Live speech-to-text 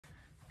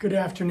Good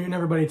afternoon,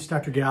 everybody. It's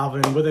Dr.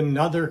 Galvin with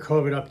another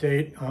COVID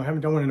update. I haven't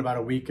done one in about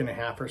a week and a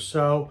half or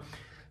so.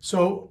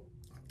 So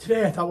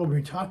today I thought what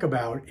we'd talk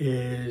about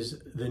is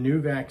the new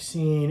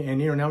vaccine. And,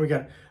 now we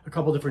got a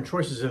couple different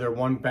choices. Is there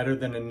one better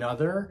than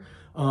another?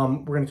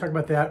 We're going to talk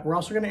about that. We're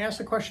also going to ask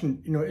the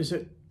question, is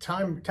it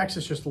time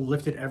Texas just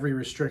lifted every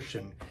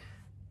restriction?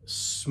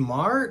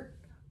 Smart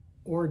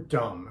or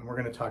dumb? And we're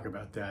going to talk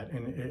about that.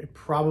 And it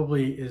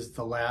probably is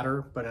the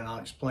latter, but I'll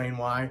explain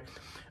why.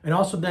 And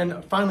also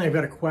then finally, I've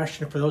got a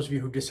question for those of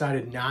you who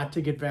decided not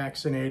to get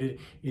vaccinated.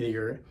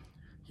 Either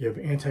you have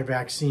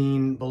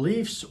anti-vaccine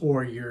beliefs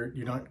or you're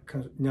not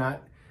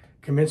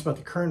convinced about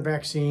the current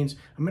vaccines.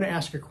 I'm going to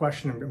ask a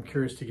question. I'm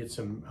curious to get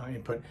some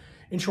input.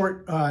 In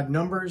short,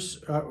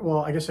 numbers,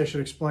 well, I guess I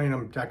should explain.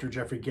 I'm Dr.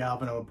 Jeffrey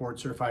Galvin. I'm a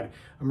board-certified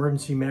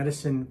emergency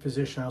medicine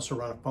physician. I also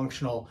run a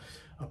functional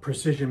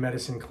precision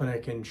medicine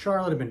clinic in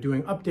Charlotte. I've been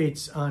doing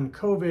updates on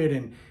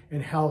COVID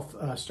and health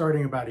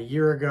starting about a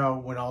year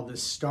ago when all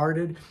this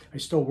started. I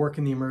still work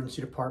in the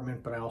emergency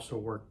department, but I also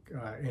work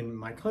in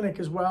my clinic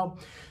as well.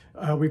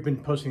 We've been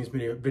posting these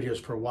videos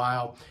for a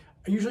while.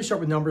 I usually start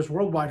with numbers.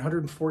 Worldwide,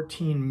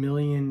 114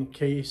 million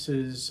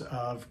cases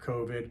of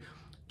COVID,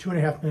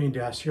 2.5 million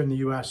deaths. Here in the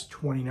US,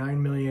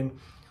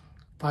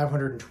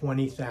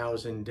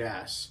 29,520,000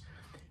 deaths.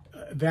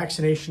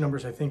 Vaccination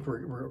numbers, I think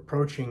we're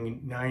approaching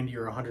 90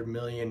 or 100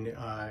 million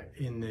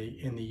in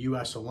the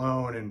US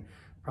alone, and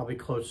probably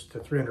close to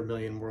 300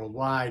 million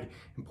worldwide.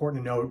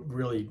 Important to note,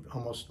 really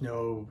almost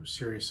no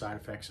serious side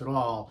effects at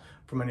all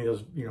from any of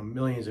those,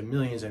 millions and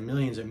millions and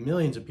millions and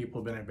millions of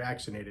people have been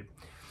vaccinated.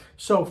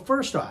 So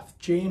first off,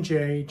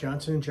 J&J,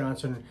 Johnson &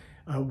 Johnson,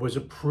 was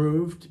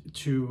approved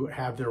to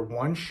have their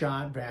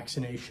one-shot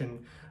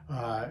vaccination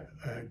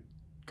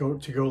go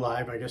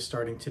live, I guess,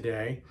 starting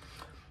today.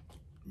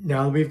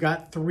 Now we've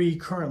got three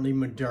currently: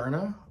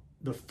 Moderna,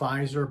 the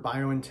Pfizer,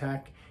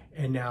 BioNTech,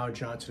 and now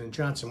Johnson &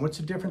 Johnson. What's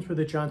the difference with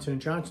the Johnson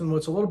 & Johnson? Well,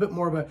 it's a little bit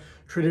more of a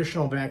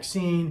traditional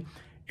vaccine,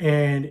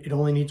 and it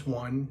only needs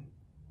one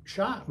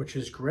shot, which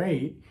is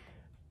great.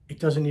 It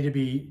doesn't need to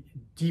be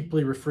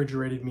deeply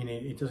refrigerated,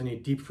 meaning it doesn't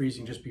need deep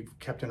freezing, just be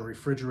kept in a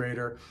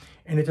refrigerator,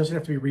 and it doesn't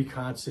have to be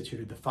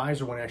reconstituted. The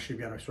Pfizer one, actually,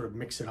 you've got to sort of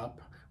mix it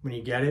up when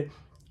you get it.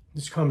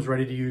 This comes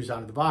ready to use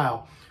out of the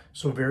vial.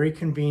 So very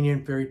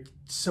convenient, very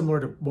similar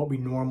to what we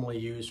normally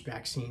use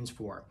vaccines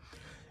for.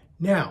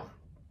 Now,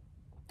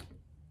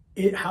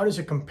 how does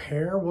it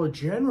compare? Well,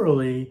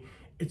 generally,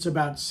 it's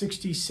about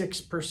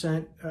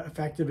 66%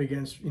 effective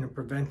against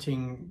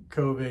preventing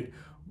COVID,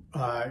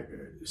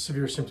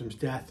 severe symptoms,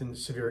 death, and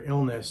severe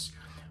illness,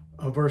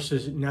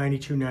 versus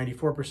 92,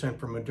 94%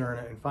 for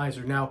Moderna and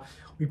Pfizer. Now,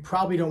 we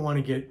probably don't want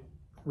to get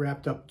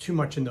wrapped up too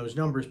much in those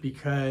numbers,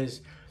 because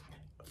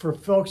for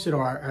folks that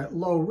are at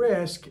low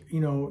risk,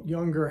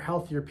 younger,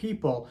 healthier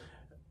people,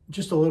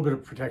 just a little bit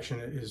of protection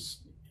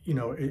is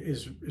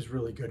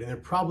really good. And they're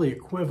probably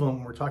equivalent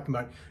when we're talking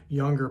about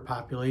younger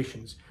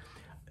populations.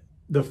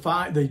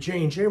 The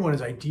J&J one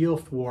is ideal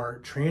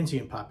for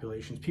transient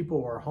populations, people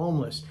who are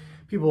homeless,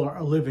 people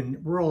who live in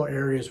rural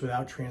areas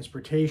without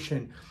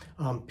transportation,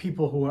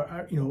 people who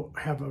are,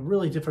 have a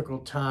really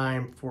difficult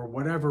time for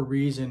whatever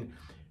reason,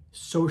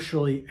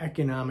 socially,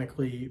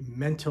 economically,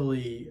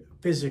 mentally,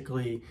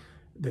 physically,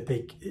 that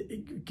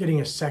getting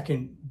a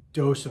second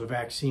dose of a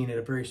vaccine at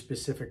a very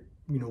specific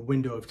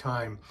window of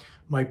time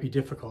might be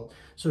difficult.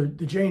 So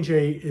the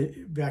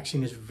J&J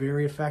vaccine is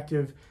very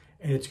effective,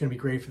 and it's going to be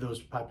great for those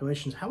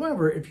populations.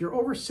 However, if you're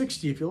over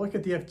 60, if you look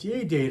at the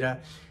FDA data,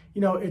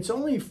 it's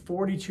only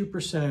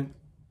 42%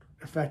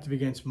 effective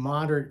against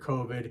moderate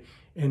COVID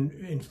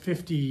and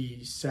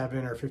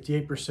 57 or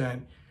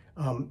 58%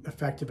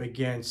 effective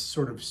against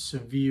sort of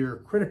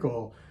severe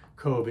critical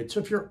COVID. So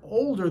if you're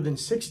older than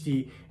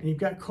 60 and you've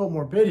got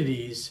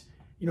comorbidities,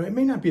 it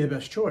may not be the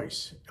best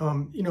choice.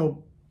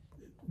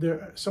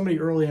 Somebody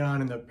early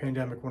on in the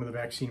pandemic, one of the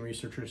vaccine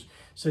researchers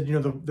said,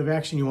 the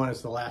vaccine you want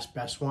is the last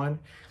best one.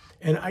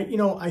 And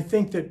I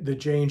think that the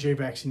J&J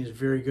vaccine is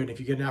very good. If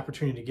you get an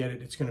opportunity to get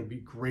it, it's going to be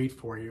great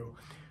for you.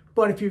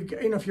 But if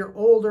if you're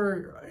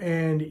older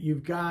and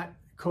you've got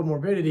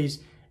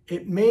comorbidities,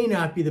 it may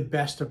not be the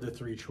best of the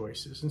three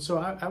choices. And so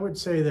I would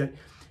say that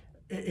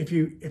if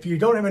you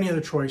don't have any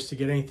other choice to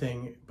get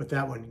anything but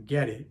that one,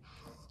 get it.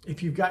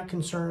 If you've got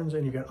concerns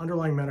and you've got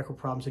underlying medical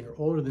problems and you're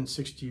older than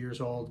 60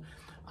 years old,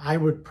 I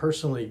would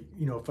personally,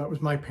 if that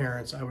was my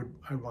parents,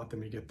 I'd want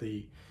them to get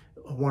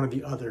one of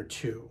the other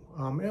two.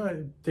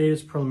 Data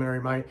is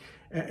preliminary.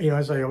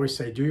 As I always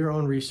say, do your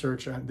own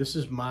research. This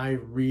is my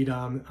read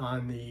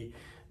on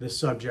the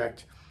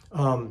subject.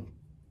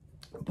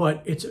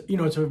 But it's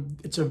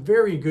a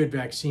very good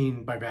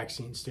vaccine by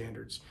vaccine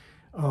standards.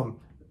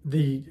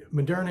 The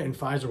Moderna and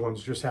Pfizer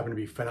ones just happen to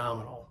be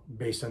phenomenal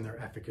based on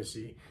their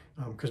efficacy,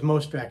 because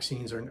most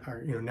vaccines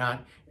are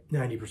not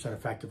 90%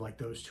 effective like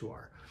those two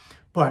are.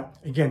 But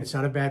again, it's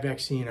not a bad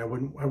vaccine. I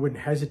wouldn't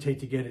hesitate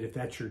to get it if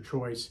that's your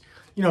choice.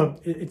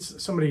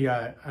 It's somebody,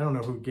 I don't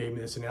know who gave me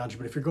this analogy,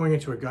 but if you're going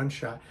into a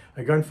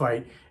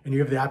gunfight and you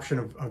have the option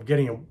of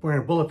wearing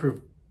a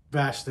bulletproof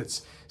vest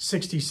that's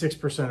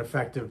 66%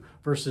 effective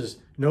versus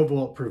no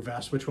bulletproof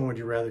vest, which one would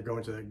you rather go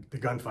into the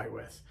gunfight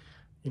with?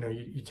 You know,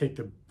 you take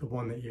the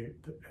one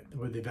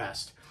with the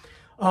vest.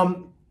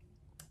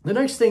 The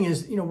nice thing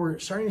is, you know, we're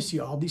starting to see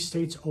all these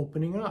states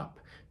opening up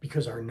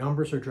because our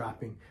numbers are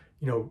dropping.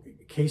 You know,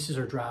 cases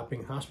are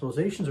dropping,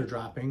 hospitalizations are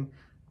dropping.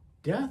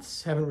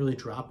 Deaths haven't really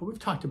dropped, but we've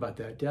talked about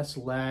that. Deaths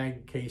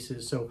lag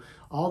cases. So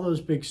all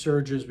those big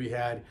surges we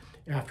had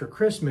after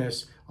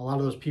Christmas, a lot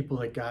of those people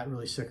that got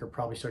really sick are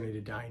probably starting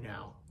to die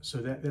now. So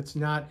that's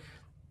not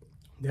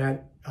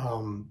that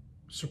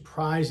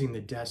surprising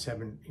that deaths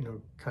haven't, you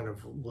know, kind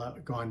of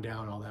gone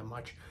down all that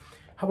much.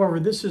 However,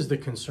 this is the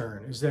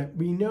concern, is that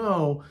we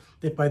know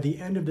that by the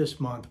end of this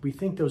month, we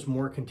think those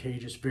more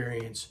contagious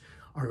variants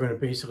are going to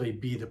basically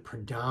be the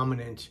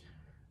predominant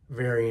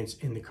variants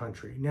in the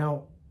country.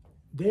 Now,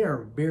 they are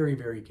very,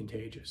 very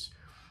contagious.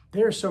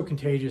 They are so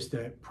contagious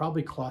that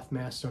probably cloth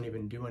masks don't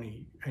even do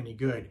any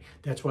good.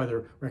 That's why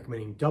they're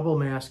recommending double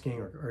masking,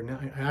 or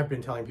I've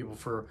been telling people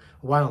for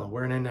a while now,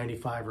 wear an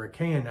N95 or a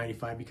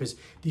KN95, because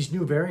these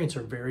new variants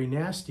are very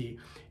nasty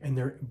and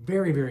they're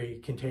very, very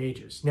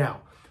contagious.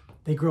 Now,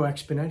 they grow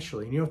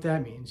exponentially. And you know what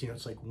that means? You know,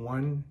 it's like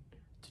 1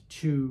 to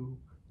 2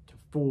 to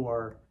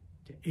 4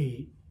 to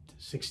 8 to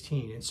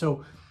 16. And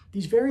so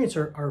these variants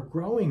are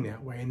growing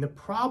that way. And the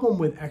problem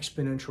with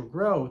exponential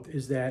growth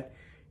is that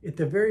at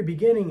the very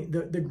beginning,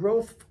 the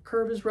growth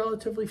curve is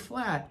relatively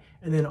flat.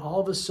 And then all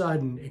of a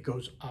sudden it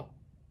goes up,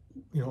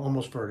 you know,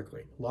 almost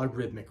vertically,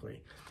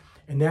 logarithmically.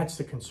 And that's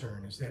the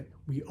concern, is that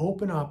we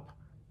open up,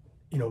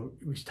 you know,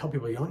 we tell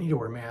people you don't need to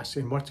wear masks,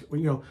 and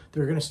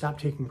they're going to stop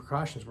taking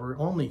precautions. We're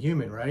only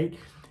human, right?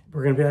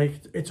 We're going to be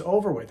like, it's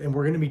over with. And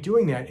we're going to be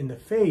doing that in the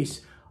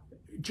face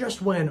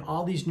just when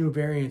all these new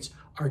variants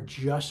are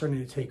just starting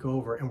to take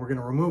over, and we're going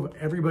to remove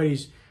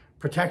everybody's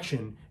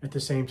protection at the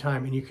same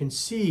time. And you can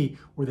see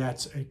where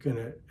that's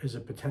is a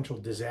potential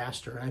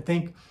disaster. And I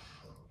think,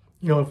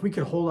 you know, if we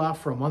could hold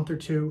off for a month or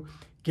two,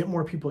 get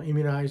more people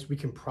immunized, we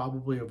can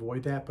probably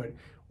avoid that. But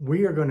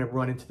we are going to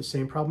run into the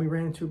same problem we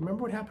ran into.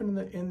 Remember what happened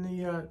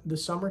in the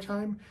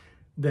summertime?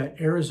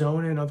 That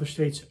Arizona and other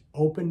states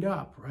opened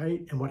up,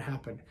 right? And what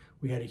happened?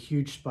 We had a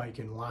huge spike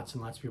and lots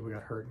of people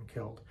got hurt and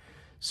killed.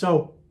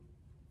 So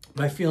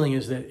my feeling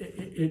is that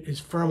it is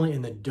firmly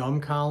in the dumb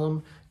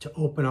column to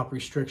open up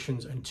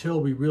restrictions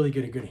until we really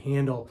get a good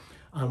handle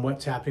on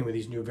what's happening with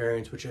these new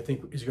variants, which I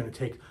think is going to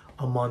take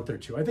a month or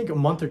two. I think a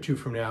month or two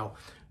from now,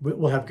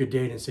 we'll have good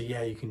data and say,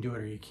 yeah, you can do it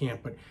or you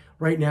can't. But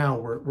right now,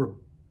 we're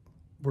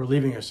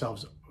leaving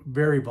ourselves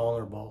very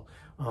vulnerable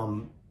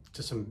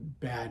to some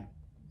bad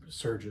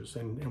surges,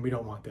 and we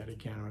don't want that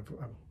again.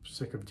 I'm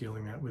sick of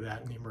dealing with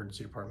that in the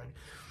emergency department.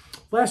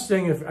 Last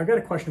thing, I've got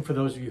a question for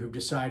those of you who've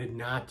decided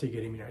not to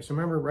get immunized. So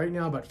remember, right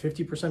now, about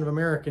 50% of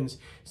Americans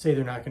say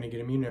they're not going to get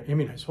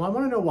immunized. Well, I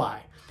want to know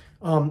why.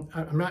 I'm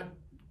not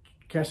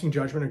casting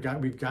judgment.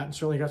 We've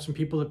certainly got some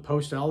people that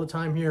post all the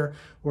time here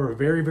who are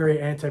very, very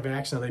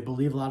anti-vax. Now, they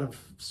believe a lot of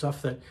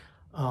stuff that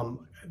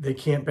they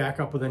can't back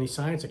up with any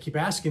science. I keep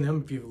asking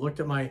them, if you've looked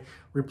at my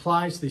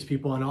replies to these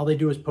people, and all they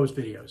do is post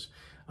videos.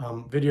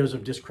 Videos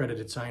of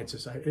discredited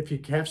scientists. If you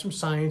have some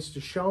science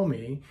to show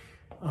me,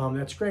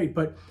 that's great.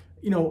 But,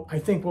 you know, I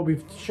think what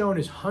we've shown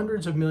is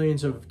hundreds of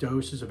millions of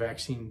doses of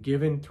vaccine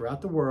given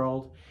throughout the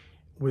world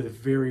with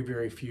very,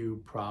 very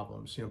few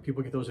problems. You know,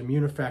 people get those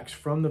immune effects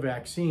from the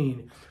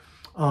vaccine.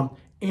 And,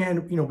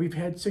 you know, we've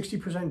had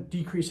 60%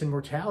 decrease in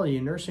mortality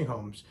in nursing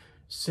homes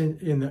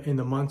in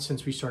the months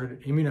since we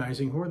started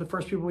immunizing. Who are the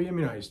first people we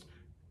immunized?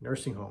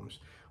 Nursing homes.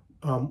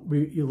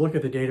 You look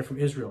at the data from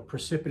Israel,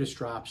 precipitous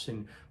drops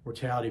in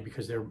mortality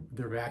because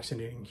they're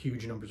vaccinating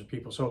huge numbers of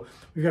people. So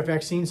we've got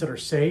vaccines that are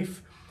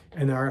safe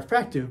and are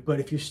effective,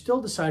 but if you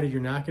still decided you're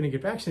not going to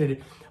get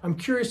vaccinated, I'm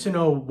curious to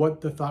know what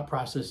the thought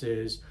process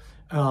is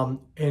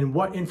and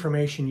what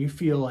information you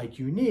feel like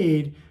you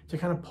need to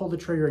kind of pull the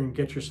trigger and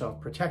get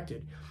yourself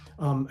protected.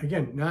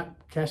 Again, not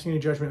casting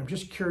any judgment. I'm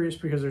just curious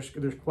because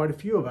there's quite a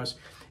few of us,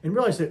 and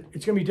realize that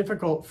it's going to be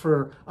difficult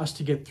for us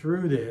to get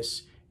through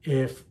this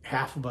if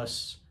half of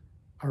us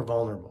are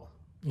vulnerable.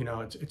 You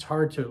know, it's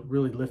hard to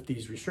really lift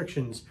these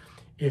restrictions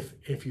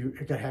if you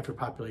got half your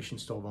population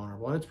still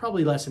vulnerable. And it's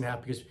probably less than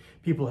half because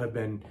people have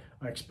been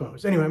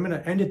exposed. Anyway, I'm going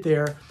to end it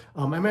there.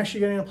 I'm actually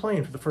getting on a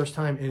plane for the first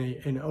time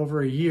in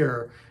over a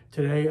year.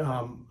 Today,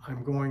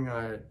 I'm going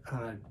on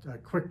a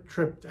quick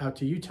trip out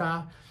to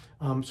Utah.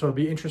 So it'll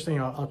be interesting.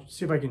 I'll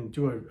see if I can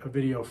do a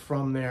video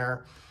from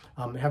there.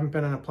 I haven't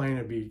been on a plane.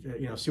 It'd be,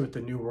 see what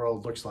the new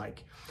world looks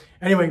like.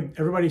 Anyway,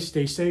 everybody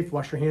stay safe,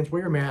 wash your hands,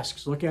 wear your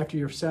masks, look after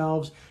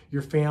yourselves,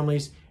 your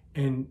families,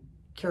 and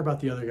care about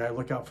the other guy.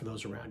 Look out for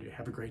those around you.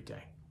 Have a great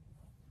day.